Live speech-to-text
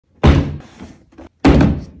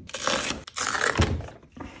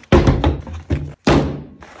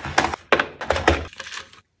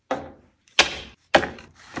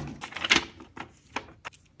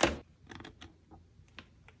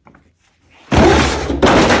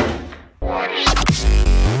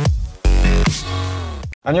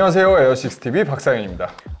안녕하세요, 에어식스TV 박상현입니다.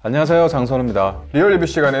 안녕하세요, 장선우입니다. 리얼 리뷰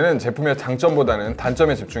시간에는 제품의 장점보다는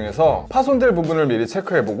단점에 집중해서 파손될 부분을 미리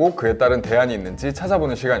체크해보고 그에 따른 대안이 있는지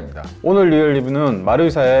찾아보는 시간입니다. 오늘 리얼 리뷰는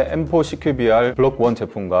마루이사의 M4 CQBR 블록 1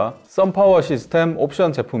 제품과 썬파워 시스템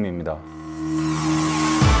옵션 제품입니다.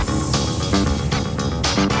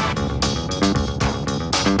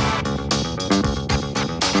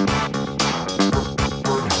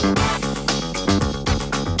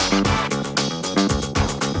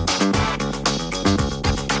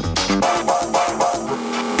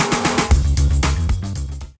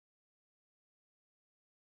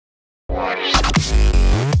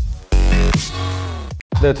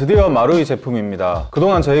 네, 드디어 마루이 제품입니다.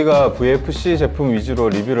 그동안 저희가 VFC 제품 위주로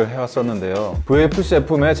리뷰를 해왔었는데요. VFC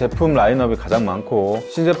제품의 제품 라인업이 가장 많고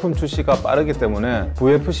신제품 출시가 빠르기 때문에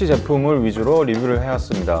VFC 제품을 위주로 리뷰를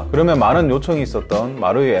해왔습니다. 그러면 많은 요청이 있었던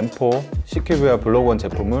마루이 M4 CQBR 블록 1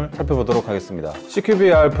 제품을 살펴보도록 하겠습니다.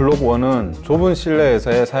 CQBR 블록 1은 좁은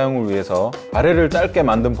실내에서의 사용을 위해서 바렐을 짧게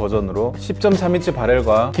만든 버전으로 10.3인치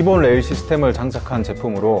바렐과 기본 레일 시스템을 장착한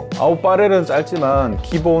제품으로 아웃바렐은 짧지만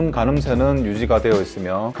기본 가늠쇠는 유지가 되어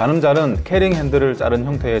있으며 가늠자는 캐링 핸들을 자른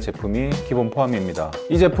형태의 제품이 기본 포함입니다.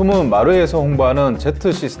 이 제품은 마루이에서 홍보하는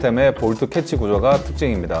Z 시스템의 볼트 캐치 구조가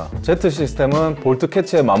특징입니다. Z 시스템은 볼트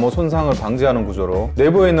캐치의 마모 손상을 방지하는 구조로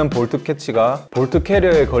내부에 있는 볼트 캐치가 볼트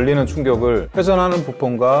캐리어에 걸리는 충격을 회전하는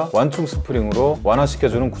부품과 완충 스프링으로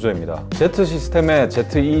완화시켜주는 구조입니다. Z 시스템의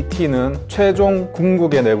ZET는 최종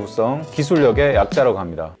궁극의 내구성, 기술력의 약자라고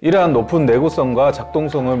합니다. 이러한 높은 내구성과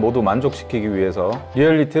작동성을 모두 만족시키기 위해서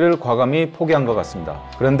리얼리티를 과감히 포기한 것 같습니다.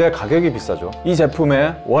 그런데 가격이 비싸죠. 이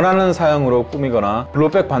제품에 원하는 사양으로 꾸미거나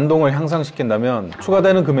블로백 반동을 향상시킨다면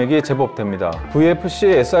추가되는 금액이 제법 됩니다. VFC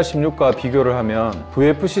SR16과 비교를 하면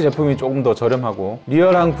VFC 제품이 조금 더 저렴하고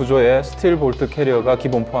리얼한 구조의 스틸 볼트 캐리어가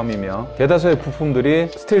기본 포함이며 대다수의 부품들이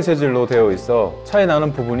스틸 재질로 되어 있어 차이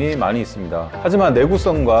나는 부분이 많이 있습니다. 하지만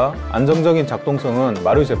내구성과 안정적인 작동성은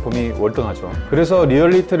마루이 제품이 월등하죠. 그래서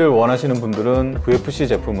리얼리티를 원하시는 분들은 VFC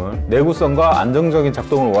제품을, 내구성과 안정적인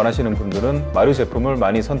작동을 원하시는 분들은 마루이 제품을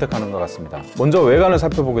많이 선택하는 것 같습니다. 먼저 외관을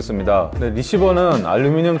살펴보겠습니다. 리시버는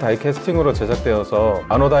알루미늄 다이 캐스팅으로 제작되어서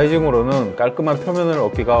아노다이징으로는 깔끔한 표면을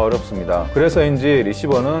얻기가 어렵습니다. 그래서인지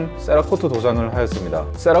리시버는 세라코트 도장을 하였습니다.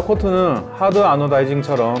 세라코트는 하드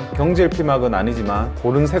아노다이징처럼 경질 피막은 아니지만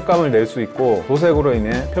고른 색감을 낼 수 있고 도색으로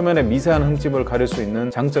인해 표면의 미세한 흠집을 가릴 수 있는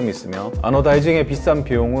장점이 있으며 아노다이징의 비싼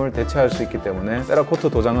비용을 대체할 수 있기 때문에 세라코트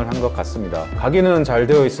도장을 한 것 같습니다. 각인은 잘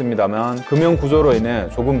되어 있습니다만 금형 구조로 인해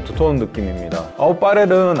조금 두터운 느낌입니다.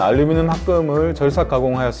 아웃바렐은 알루미늄 합금을 절삭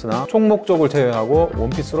가공하였으나 총목 쪽을 제외하고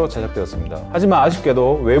원피스로 제작되었습니다. 하지만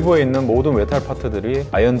아쉽게도 외부에 있는 모든 메탈 파트들이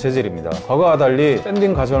아연 재질입니다. 과거와 달리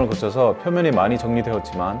샌딩 과정을 거쳐서 표면이 많많이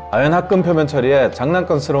정리되었지만 아연 합금 표면 처리에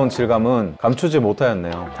장난감스러운 질감은 감추지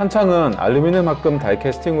못하였네요. 탄창은 알루미늄 합금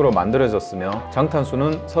다이캐스팅으로 만들어졌으며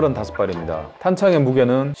장탄수는 35발입니다. 탄창의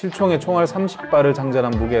무게는 실총의 총알 30발을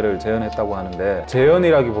장전한 무게를 재현했다고 하는데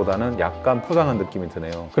재현이라기보다는 약간 포장한 느낌이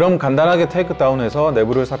드네요. 그럼 간단하게 테이크다운해서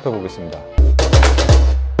내부를 살펴보겠습니다.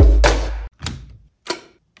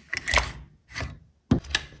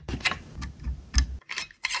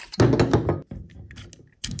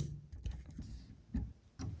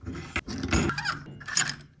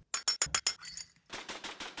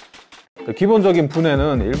 기본적인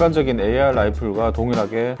분해는 일반적인 AR 라이플과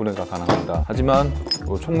동일하게 분해가 가능합니다. 하지만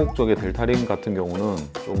총목 쪽의 델타링 같은 경우는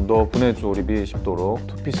좀 더 분해 조립이 쉽도록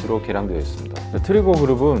투피스로 개량되어 있습니다. 트리거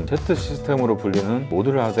그룹은 Z 시스템으로 불리는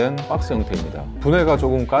모듈화된 박스 형태입니다. 분해가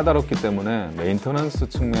조금 까다롭기 때문에 메인터넌스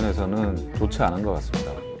측면에서는 좋지 않은 것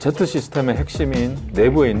같습니다. Z 시스템의 핵심인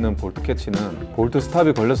내부에 있는 볼트 캐치는 볼트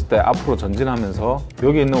스탑이 걸렸을 때 앞으로 전진하면서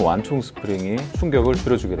여기 있는 완충 스프링이 충격을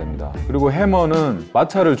줄여주게 됩니다. 그리고 해머는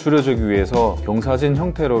마찰을 줄여주기 위해서 경사진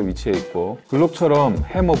형태로 위치해 있고 글록처럼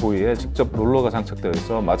해머 부위에 직접 롤러가 장착되어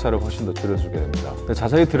있어 마찰을 훨씬 더 줄여주게 됩니다.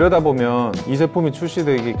 자세히 들여다보면 이 제품이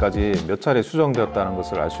출시되기까지 몇 차례 수정되었다는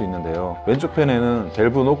것을 알 수 있는데요. 왼쪽 편에는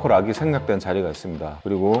밸브 노커 락이 생략된 자리가 있습니다.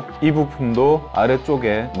 그리고 이 부품도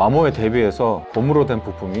아래쪽에 마모에 대비해서 고무로 된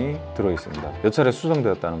부품 들어있습니다. 몇 차례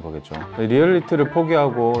수정되었다는 거겠죠. 리얼리티를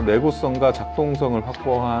포기하고 내구성과 작동성을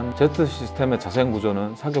확보한 Z 시스템의 자생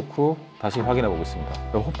구조는 사격 후 다시 확인해 보겠습니다.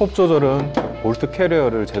 호법 조절은 볼트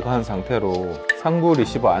캐리어를 제거한 상태로 상부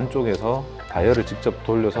리시버 안쪽에서 다이얼을 직접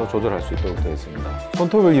돌려서 조절할 수 있도록 되어 있습니다.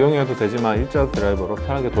 손톱을 이용해도 되지만 일자 드라이버로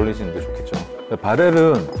편하게 돌리시는 게 좋겠죠.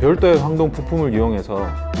 바렐은 별도의 황동 부품을 이용해서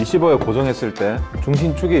리시버에 고정했을 때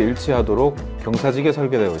중심축이 일치하도록 경사지게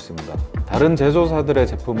설계되어 있습니다. 다른 제조사들의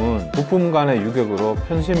제품은 부품 간의 유격으로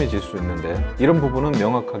편심해질 수 있는데 이런 부분은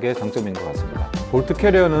명확하게 장점인 것 같습니다. 볼트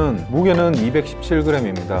캐리어는 무게는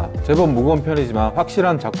 217g입니다. 제법 무거운 편이지만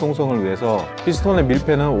확실한 작동성을 위해서 피스톤의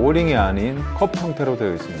밀폐는 오링이 아닌 컵 형태로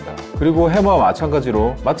되어 있습니다. 그리고 해머와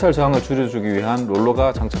마찬가지로 마찰 저항을 줄여주기 위한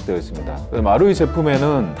롤러가 장착되어 있습니다. 마루이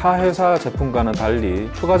제품에는 타 회사 제품과는 달리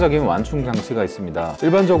추가적인 완충 장치가 있습니다.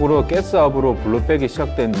 일반적으로 가스압으로 블루백이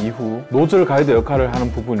시작된 이후 노즐 가이드 역할을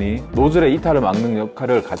하는 부분이 노즐의 이탈을 막는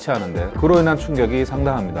역할을 같이 하는데 그로 인한 충격이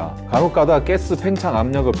상당합니다. 간혹가다 가스 팽창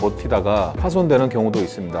압력을 버티다가 파손되는 경우도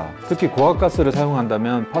있습니다. 특히 고압가스를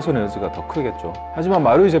사용한다면 파손의 여지가 더 크겠죠. 하지만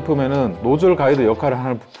마루이 제품에는 노즐 가이드 역할을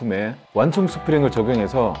하는 부품에 완충 스프링을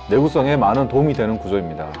적용해서 내구성에 많은 도움이 되는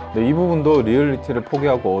구조입니다. 이 부분도 리얼리티를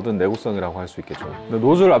포기하고 얻은 내구성이라고 할 수 있겠죠.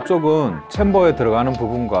 노즐 앞쪽은 챔버에 들어가는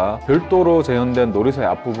부분과 별도로 재현된 노리쇠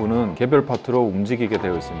앞부분은 개별 파트로 움직이게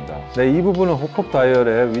되어 있습니다. 이 부분은 호컵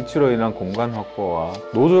다이얼의 위치로 인한 공간 확보와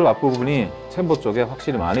노즐 앞부분이 챔버 쪽에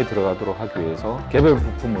확실히 많이 들어가도록 하기 위해서 개별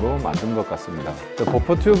부품으로 만든 것 같습니다.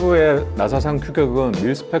 버퍼 튜브의 나사상 규격은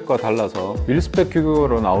밀스펙과 달라서 밀스펙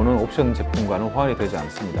규격으로 나오는 옵션 제품과는 호환이 되지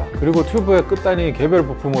않습니다. 그리고 튜브의 끝단이 개별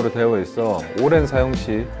부품으로 되어 있어 오랜 사용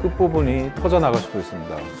시 끝부분이 터져나갈 수도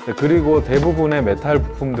있습니다. 그리고 대부분의 메탈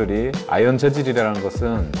부품들이 아연 재질이라는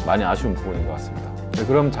것은 많이 아쉬운 부분인 것 같습니다.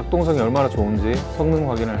 그럼 작동성이 얼마나 좋은지 성능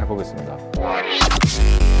확인을 해보겠습니다.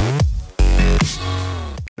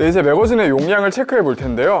 네, 이제 매거진의 용량을 체크해 볼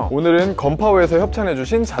텐데요. 오늘은 건파워에서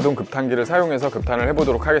협찬해주신 자동 급탄기를 사용해서 급탄을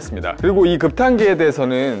해보도록 하겠습니다. 그리고 이 급탄기에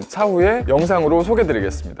대해서는 차후에 영상으로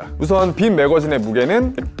소개드리겠습니다. 우선 빈 매거진의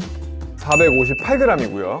무게는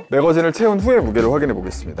 458g이고요. 매거진을 채운 후의 무게를 확인해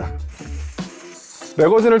보겠습니다.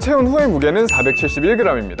 매거진을 채운 후의 무게는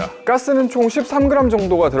 471g입니다. 가스는 총 13g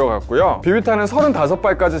정도가 들어갔고요. 비비탄은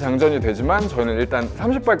 35발까지 장전이 되지만 저는 일단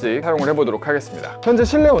 30발씩 사용을 해보도록 하겠습니다. 현재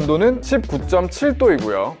실내 온도는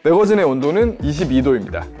 19.7도이고요. 매거진의 온도는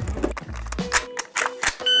 22도입니다.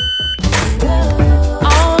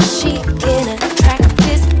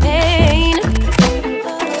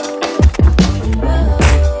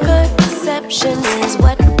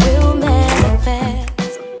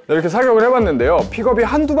 이렇게 사격을 해봤는데요. 픽업이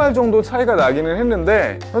한두 발 정도 차이가 나기는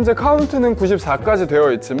했는데 현재 카운트는 94까지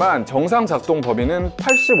되어 있지만 정상 작동 범위는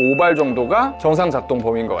 85발 정도가 정상 작동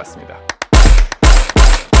범위인 것 같습니다.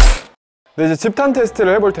 네, 이제 집탄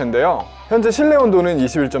테스트를 해볼 텐데요. 현재 실내 온도는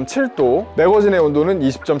 21.7도, 매거진의 온도는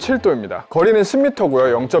 20.7도입니다. 거리는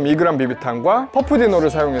 10m고요. 0.2g 비비탄과 퍼프디노를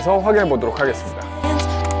사용해서 확인해 보도록 하겠습니다.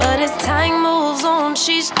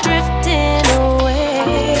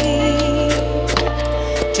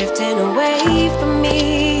 Drifting away from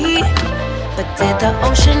me, but did the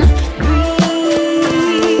ocean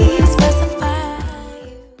breeze specify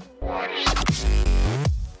you?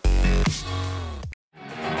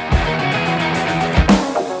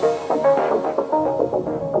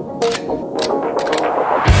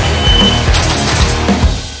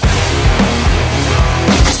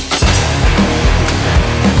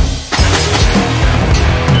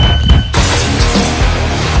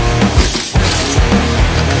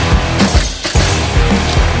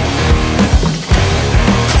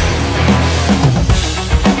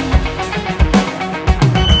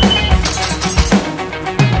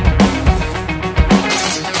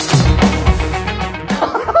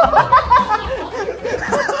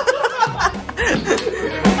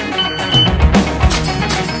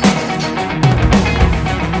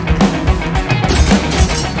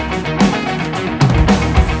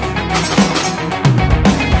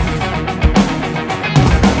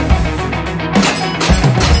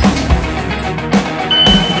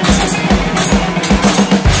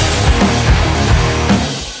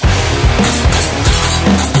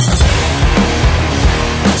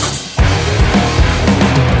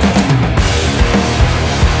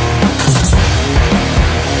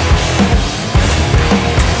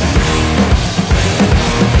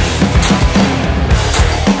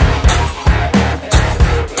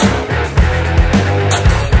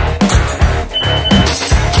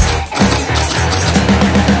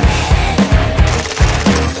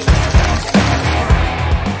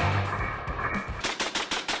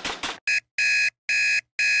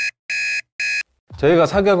 저희가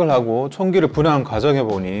사격을 하고 총기를 분해한 과정에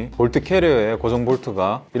보니 볼트 캐리어의 고정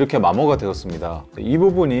볼트가 이렇게 마모가 되었습니다. 이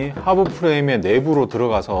부분이 하부 프레임의 내부로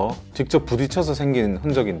들어가서 직접 부딪혀서 생긴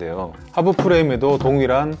흔적인데요. 하부 프레임에도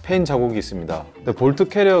동일한 페인 자국이 있습니다. 볼트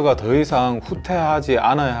캐리어가 더 이상 후퇴하지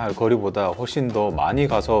않아야 할 거리보다 훨씬 더 많이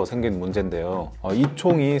가서 생긴 문제인데요. 이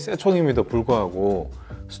총이 새 총임에도 불구하고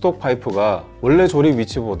스톡 파이프가 원래 조립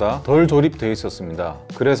위치보다 덜 조립되어 있었습니다.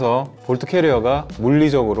 그래서 볼트 캐리어가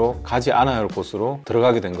물리적으로 가지 않아야 할 곳으로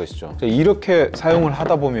들어가게 된 것이죠. 이렇게 사용을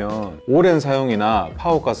하다 보면 오랜 사용이나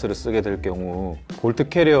파워가스를 쓰게 될 경우 볼트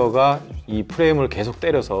캐리어가 이 프레임을 계속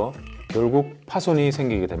때려서 결국 파손이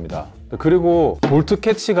생기게 됩니다. 그리고 볼트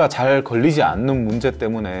캐치가 잘 걸리지 않는 문제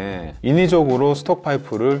때문에 인위적으로 스톡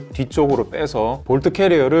파이프를 뒤쪽으로 빼서 볼트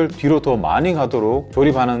캐리어를 뒤로 더 많이 가도록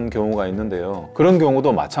조립하는 경우가 있는데요. 그런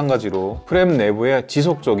경우도 마찬가지로 프레임 내부에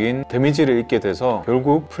지속적인 데미지를 입게 돼서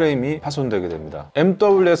결국 프레임이 파손되게 됩니다.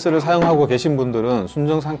 MWS를 사용하고 계신 분들은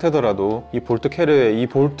순정 상태더라도 이 볼트 캐리어의 이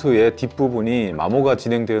볼트의 뒷부분이 마모가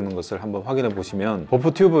진행되어 있는 것을 한번 확인해 보시면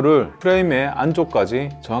버프 튜브를 프레임의 안쪽까지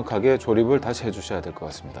정확하게 조립을 다시 해주셔야 될 것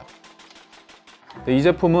같습니다. 이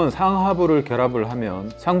제품은 상하부를 결합을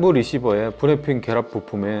하면 상부 리시버의 분해핀 결합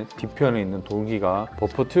부품의 뒤편에 있는 돌기가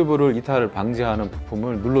버퍼 튜브를 이탈을 방지하는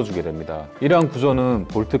부품을 눌러주게 됩니다. 이러한 구조는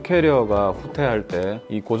볼트 캐리어가 후퇴할 때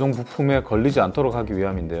이 고정 부품에 걸리지 않도록 하기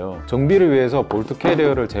위함인데요. 정비를 위해서 볼트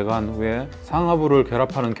캐리어를 제거한 후에 상하부를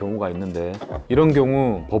결합하는 경우가 있는데 이런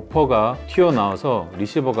경우 버퍼가 튀어나와서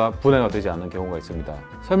리시버가 분해가 되지 않는 경우가 있습니다.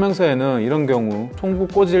 설명서에는 이런 경우 총구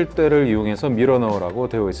꽂을대를 이용해서 밀어 넣으라고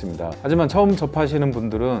되어 있습니다. 하지만 처음 접하시는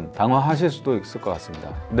분들은 당황하실 수도 있을 것 같습니다.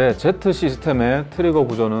 네, Z 시스템의 트리거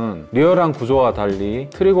구조는 리얼한 구조와 달리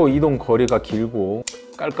트리거 이동 거리가 길고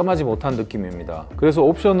깔끔하지 못한 느낌입니다. 그래서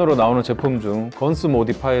옵션으로 나오는 제품 중 건스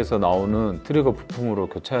모디파이에서 나오는 트리거 부품으로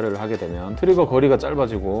교체를 하게 되면 트리거 거리가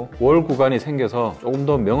짧아지고 월 구간이 생겨서 조금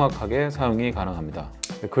더 명확하게 사용이 가능합니다.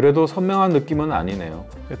 그래도 선명한 느낌은 아니네요.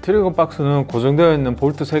 트리거 박스는 고정되어 있는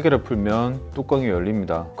볼트 3개를 풀면 뚜껑이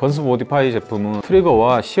열립니다. 건스 모디파이 제품은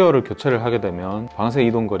트리거와 시어를 교체를 하게 되면 방세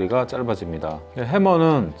이동 거리가 짧아집니다.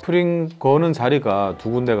 해머는 스프링 거는 자리가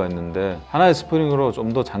두 군데가 있는데 하나의 스프링으로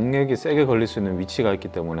좀 더 장력이 세게 걸릴 수 있는 위치가 있기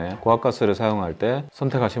때문에 고압가스를 사용할 때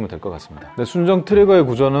선택하시면 될 것 같습니다. 순정 트리거의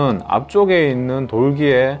구조는 앞쪽에 있는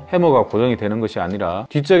돌기에 해머가 고정이 되는 것이 아니라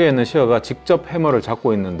뒤쪽에 있는 시어가 직접 해머를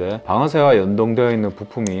잡고 있는데 방아쇠와 연동되어 있는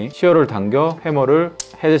부품이 시어를 당겨 해머를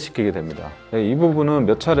해제시키게 됩니다. 이 부분은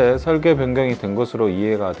몇 차례 설계 변경이 된 것으로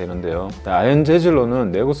이해가 되는데요. 아연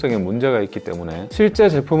재질로는 내구성에 문제가 있기 때문에 실제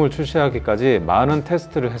제품을 출시하기까지 많은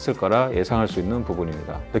테스트를 했을 거라 예상할 수 있는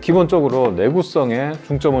부분입니다. 기본적으로 내구성에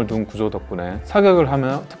중점을 둔 구조 덕분에 사격을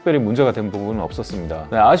하면 특별히 문제가 된 부분은 없었습니다.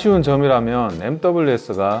 아쉬운 점이라면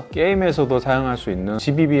MWS가 게임에서도 사용할 수 있는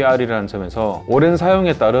GBBR이라는 점에서 오랜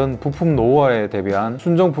사용에 따른 부품 노후화에 대비한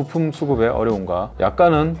순정 부품 수급의 어려움과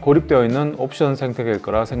약간은 고립되어 있는 옵션 생태계일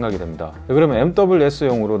거라 생각이 됩니다. 그러면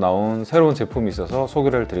MWS용으로 나온 새로운 제품이 있어서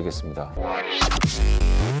소개를 드리겠습니다.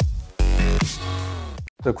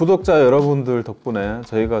 구독자 여러분들 덕분에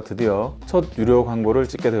저희가 드디어 첫 유료 광고를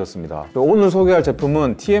찍게 되었습니다. 오늘 소개할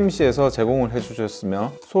제품은 TMC에서 제공을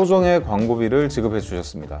해주셨으며 소정의 광고비를 지급해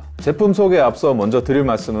주셨습니다. 제품 소개에 앞서 먼저 드릴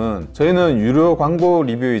말씀은 저희는 유료 광고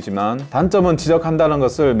리뷰이지만 단점은 지적한다는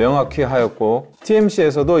것을 명확히 하였고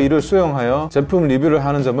TMC에서도 이를 수용하여 제품 리뷰를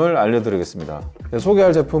하는 점을 알려드리겠습니다.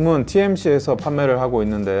 소개할 제품은 TMC에서 판매를 하고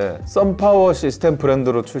있는데 썬파워 시스템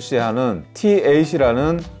브랜드로 출시하는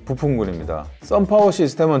T8이라는 부품군입니다. 썬파워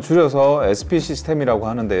시스템은 줄여서 SP 시스템이라고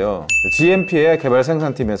하는데요. GMP의 개발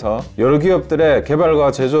생산팀에서 여러 기업들의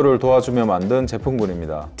개발과 제조를 도와주며 만든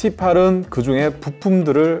제품군입니다. T8은 그 중에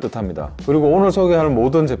부품들을 뜻합니다. 그리고 오늘 소개할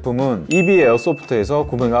모든 제품은 EB 에어소프트에서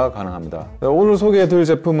구매가 가능합니다. 오늘 소개해드릴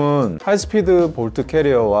제품은 하이스피드 볼트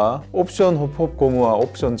캐리어와 옵션 호폭 고무와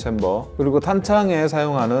옵션 챔버, 그리고 탄창에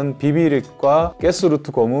사용하는 비비릭과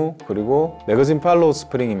가스루트 고무, 그리고 매거진 팔로우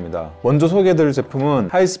스프링입니다. 먼저 소개해드릴 제품은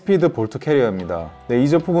하이스피드 볼트 캐리어입니다. 이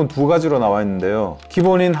제품은 두 가지로 나와 있는데요.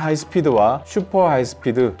 기본인 하이스피드와 슈퍼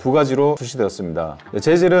하이스피드 두 가지로 출시되었습니다.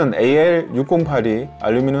 재질은 AL6082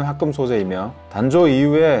 알루미늄 합금 소재이며 단조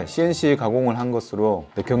이후에 CNC 가공을 한 것으로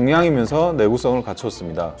경량이면서 내구성을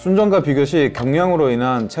갖추었습니다. 순정과 비교시 경량으로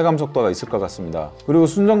인한 체감 속도가 있을 것 같습니다. 그리고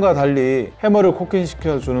순정과 달리 해머를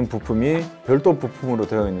코킹시켜주는 부품이 별도 부품으로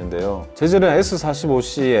되어 있는데요. 재질은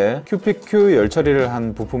S45C에 QPQ 열 처리를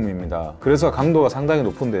한 부품입니다. 그래서 강도가 상당히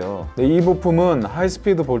높은데요. 이 부품은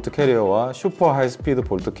하이스피드 볼트 캐리어와 슈퍼 하이스피드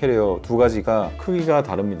볼트 캐리어 두 가지가 크기가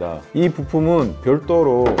다릅니다. 이 부품은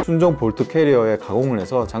별도로 순정 볼트 캐리어에 가공을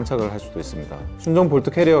해서 장착을 할 수도 있습니다. 순정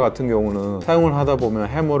볼트 캐리어 같은 경우는 사용을 하다 보면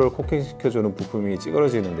해머를 코킹시켜주는 부품이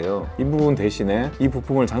찌그러지는데요. 이 부분 대신에 이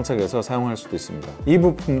부품을 장착해서 사용할 수도 있습니다. 이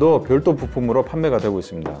부품도 별도 부품으로 판매가 되고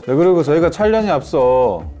있습니다. 그리고 저희가 촬영에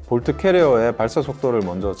앞서 볼트 캐리어의 발사 속도를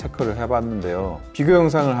먼저 체크를 해봤는데요. 비교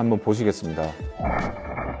영상을 한번 보시겠습니다.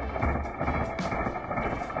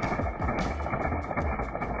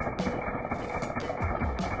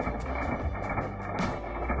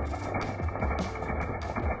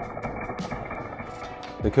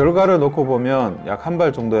 결과를 놓고 보면 약 한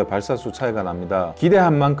발 정도의 발사수 차이가 납니다.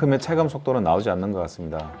 기대한 만큼의 체감 속도는 나오지 않는 것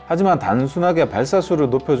같습니다. 하지만 단순하게 발사수를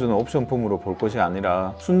높여주는 옵션품으로 볼 것이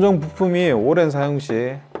아니라 순정 부품이 오랜 사용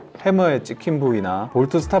시 해머에 찍힌 부위나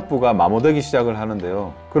볼트 스탑부가 마모되기 시작을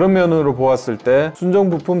하는데요. 그런 면으로 보았을 때 순정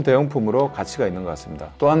부품 대용품으로 가치가 있는 것 같습니다.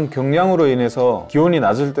 또한 경량으로 인해서 기온이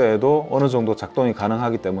낮을 때에도 어느 정도 작동이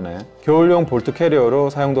가능하기 때문에 겨울용 볼트 캐리어로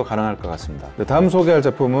사용도 가능할 것 같습니다. 다음 소개할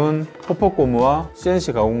제품은 호폭 고무와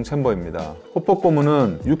CNC 가공 챔버입니다. 호폭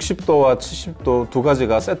고무는 60도와 70도 두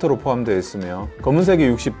가지가 세트로 포함되어 있으며 검은색이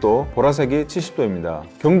 60도, 보라색이 70도입니다.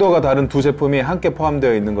 경도가 다른 두 제품이 함께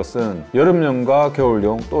포함되어 있는 것은 여름용과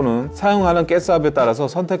겨울용 또는 사용하는 가스압에 따라서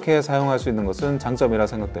선택해 사용할 수 있는 것은 장점이라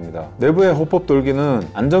생각됩니다. 내부의 호폭 돌기는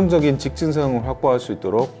안정적인 직진성을 확보할 수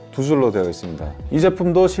있도록 두 줄로 되어 있습니다. 이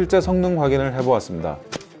제품도 실제 성능 확인을 해보았습니다.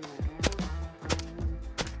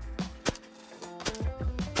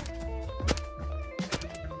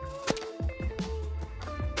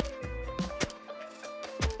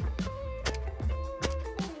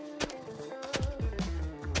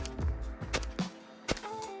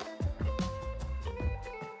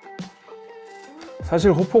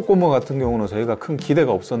 사실 호폭 고무 같은 경우는 저희가 큰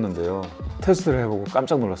기대가 없었는데요. 테스트를 해보고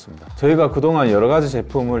깜짝 놀랐습니다. 저희가 그동안 여러 가지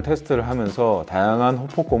제품을 테스트를 하면서 다양한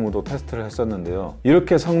호폭 고무도 테스트를 했었는데요.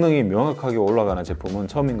 이렇게 성능이 명확하게 올라가는 제품은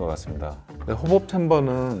처음인 것 같습니다. 호법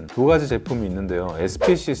챔버는 두 가지 제품이 있는데요.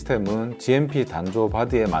 SP 시스템은 GMP 단조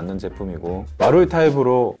바디에 맞는 제품이고 마루이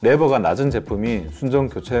타입으로 레버가 낮은 제품이 순정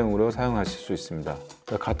교체용으로 사용하실 수 있습니다.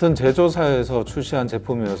 같은 제조사에서 출시한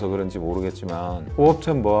제품이어서 그런지 모르겠지만 호법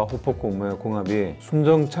챔버와 호폭 고무의 궁합이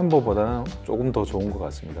순정 챔버보다는 조금 더 좋은 것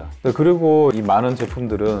같습니다. 그리고 이 많은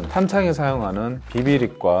제품들은 탄창에 사용하는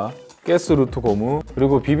비비릭과 가스 루트 고무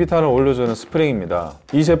그리고 비비탄을 올려주는 스프링입니다.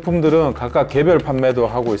 이 제품들은 각각 개별 판매도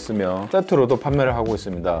하고 있으며 세트로도 판매를 하고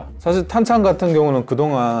있습니다. 사실 탄창 같은 경우는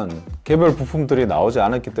그동안 개별 부품들이 나오지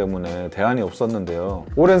않았기 때문에 대안이 없었는데요.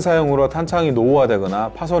 오랜 사용으로 탄창이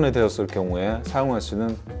노후화되거나 파손이 되었을 경우에 사용할 수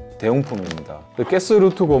있는 대용품입니다. 가스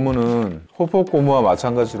루트 고무는 호폭 고무와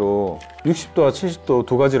마찬가지로 60도와 70도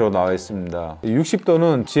두 가지로 나와 있습니다.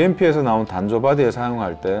 60도는 GMP에서 나온 단조 바디에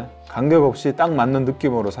사용할 때 간격 없이 딱 맞는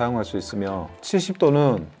느낌으로 사용할 수 있으며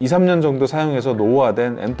 70도는 2-3년 정도 사용해서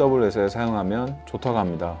노후화된 MWS에 사용하면 좋다고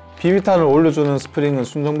합니다. 비비탄을 올려주는 스프링은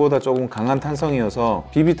순정보다 조금 강한 탄성이어서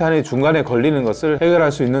비비탄이 중간에 걸리는 것을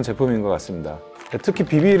해결할 수 있는 제품인 것 같습니다. 특히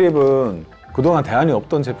비비랩은 그동안 대안이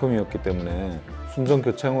없던 제품이었기 때문에 순정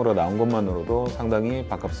교체용으로 나온 것만으로도 상당히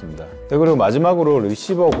반갑습니다. 그리고 마지막으로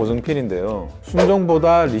리시버 고정핀인데요.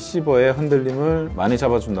 순정보다 리시버의 흔들림을 많이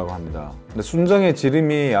잡아준다고 합니다. 근데 순정의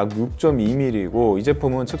지름이 약 6.2mm이고 이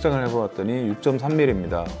제품은 측정을 해보았더니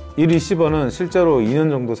 6.3mm입니다. 이 리시버는 실제로 2년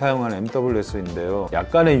정도 사용한 MWS인데요.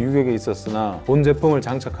 약간의 유격이 있었으나 본 제품을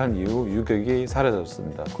장착한 이후 유격이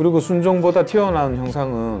사라졌습니다. 그리고 순정보다 튀어나온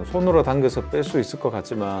형상은 손으로 당겨서 뺄 수 있을 것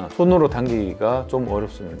같지만 손으로 당기기가 좀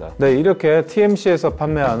어렵습니다. 네, 이렇게 TMC에서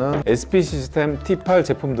판매하는 SP 시스템 T8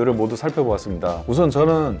 제품들을 모두 살펴보았습니다. 우선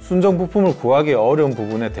저는 순정 부품을 구하기 어려운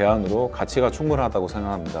부분의 대안으로 가치가 충분하다고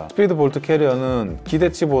생각합니다. 스피드 볼트 캐리어는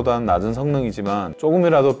기대치보다는 낮은 성능이지만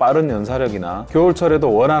조금이라도 빠른 연사력이나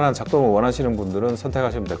겨울철에도 원활한 작동을 원하시는 분들은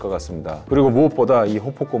선택하시면 될 것 같습니다. 그리고 무엇보다 이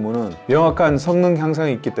호폭 고무는 명확한 성능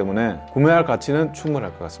향상이 있기 때문에 구매할 가치는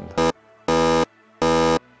충분할 것 같습니다.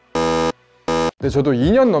 네, 저도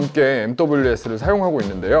 2년 넘게 MWS를 사용하고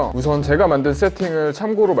있는데요. 우선 제가 만든 세팅을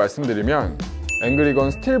참고로 말씀드리면 앵그리건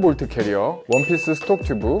스틸 볼트 캐리어, 원피스 스톡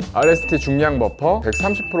튜브, RST 중량 버퍼,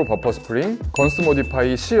 130% 버퍼 스프링, 건스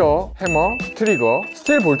모디파이 시어, 해머, 트리거,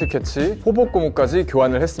 스틸 볼트 캐치, 호복 고무까지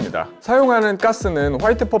교환을 했습니다. 사용하는 가스는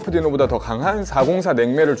화이트 퍼프디노보다 더 강한 404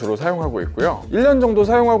 냉매를 주로 사용하고 있고요. 1년 정도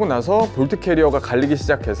사용하고 나서 볼트 캐리어가 갈리기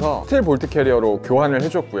시작해서 스틸 볼트 캐리어로 교환을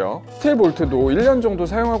해줬고요. 스틸 볼트도 1년 정도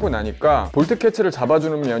사용하고 나니까 볼트 캐치를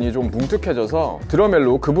잡아주는 면이 좀 뭉툭해져서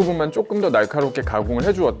드러멜로 그 부분만 조금 더 날카롭게 가공을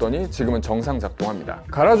해주었더니 지금은 정상 작동합니다.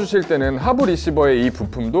 갈아주실 때는 하부 리시버의 이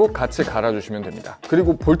부품도 같이 갈아주시면 됩니다.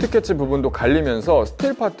 그리고 볼트 캐치 부분도 갈리면서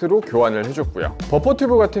스틸 파트로 교환을 해줬고요. 버퍼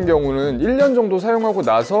튜브 같은 경우는 1년 정도 사용하고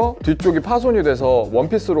나서 뒤쪽이 파손이 돼서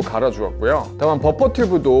원피스로 갈아주었고요. 다만 버퍼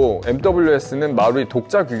튜브도 MWS는 마루이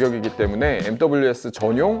독자 규격이기 때문에 MWS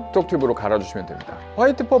전용 스톡 튜브로 갈아주시면 됩니다.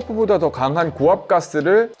 화이트 퍼프보다 더 강한 고압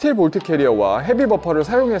가스를 스틸 볼트 캐리어와 헤비 버퍼를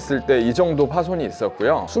사용했을 때 이 정도 파손이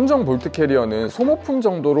있었고요. 순정 볼트 캐리어는 소모품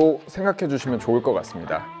정도로 생각해 주시면 좋을 것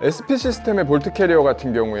같습니다. SP 시스템의 볼트 캐리어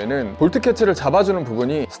같은 경우에는 볼트 캐치를 잡아주는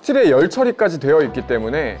부분이 스틸에 열 처리까지 되어 있기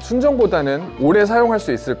때문에 순정보다는 오래 사용할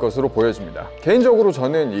수 있을 것으로 보여집니다. 개인적으로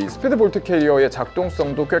저는 이 스피드 볼트 캐리어의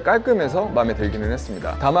작동성도 꽤 깔끔해서 마음에 들기는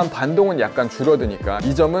했습니다. 다만 반동은 약간 줄어드니까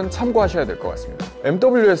이 점은 참고하셔야 될 것 같습니다.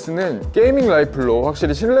 MWS는 게이밍 라이플로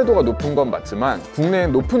확실히 신뢰도가 높은 건 맞지만 국내의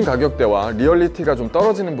높은 가격대와 리얼리티가 좀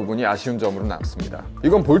떨어지는 부분이 아쉬운 점으로 남습니다.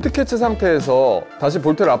 이건 볼트 캐치 상태에서 다시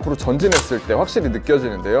볼트를 앞으로 전진했을 때 확실히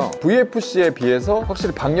느껴지는데요. VFC에 비해서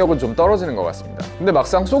확실히 박력은 좀 떨어지는 것 같습니다. 근데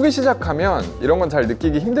막상 쏘기 시작하면 이런 건 잘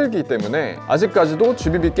느끼기 힘들기 때문에 아직까지도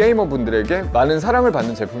GBB 게이머 분들에게 많은 사랑을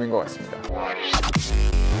받는 제품인 것 같습니다.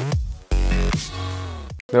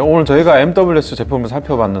 네, 오늘 저희가 MWS 제품을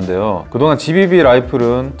살펴봤는데요. 그동안 GBB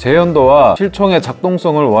라이플은 재현도와 실총의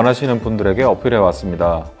작동성을 원하시는 분들에게 어필해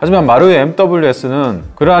왔습니다. 하지만 마루이 MWS는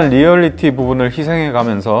그러한 리얼리티 부분을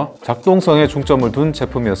희생해가면서 작동성에 중점을 둔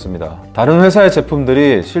제품이었습니다. 다른 회사의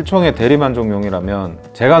제품들이 실총의 대리만족용이라면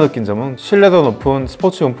제가 느낀 점은 신뢰도 높은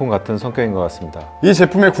스포츠용품 같은 성격인 것 같습니다. 이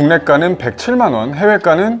제품의 국내가는 107만원,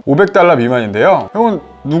 해외가는 $500 미만인데요. 형은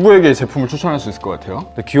누구에게 이 제품을 추천할 수 있을 것 같아요?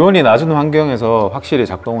 기온이 낮은 환경에서 확실히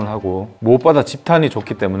작동을 하고 무엇보다 집탄이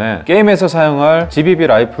좋기 때문에 게임에서 사용할 GBB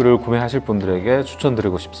라이플을 구매하실 분들에게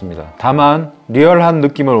추천드리고 싶습니다. 다만 리얼한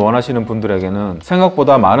느낌을 원하시는 분들에게는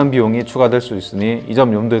생각보다 많은 비용이 추가될 수 있으니 이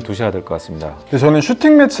점 염두에 두셔야 될 것 같습니다. 저는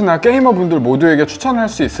슈팅 매치나 게이머 분들 모두에게 추천할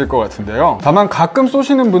수 있을 것 같은데요. 다만 가끔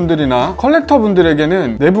쏘시는 분들이나 컬렉터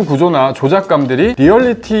분들에게는 내부 구조나 조작감들이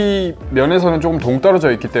리얼리티 면에서는 조금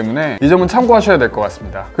동떨어져 있기 때문에 이 점은 참고하셔야 될 것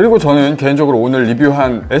같습니다. 그리고 저는 개인적으로 오늘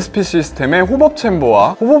리뷰한 SP 시스템의 호법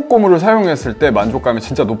챔버와 호법 고무를 사용했을 때 만족감이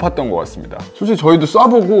진짜 높았던 것 같습니다. 솔직히 저희도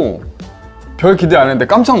쏴보고 별 기대 안 했는데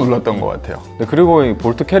깜짝 놀랐던 것 같아요. 네, 그리고 이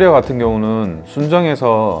볼트 캐리어 같은 경우는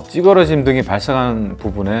순정에서 찌그러짐 등이 발생하는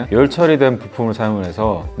부분에 열 처리된 부품을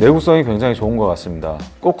사용해서 내구성이 굉장히 좋은 것 같습니다.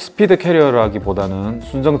 꼭 스피드 캐리어라기보다는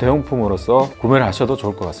순정 대용품으로서 구매를 하셔도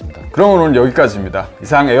좋을 것 같습니다. 그럼 오늘 여기까지입니다.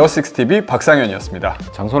 이상 에어식스TV 박상현이었습니다.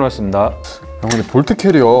 장선호였습니다. 근데 볼트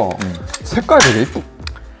캐리어 색깔 되게 이쁘.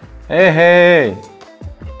 에헤이.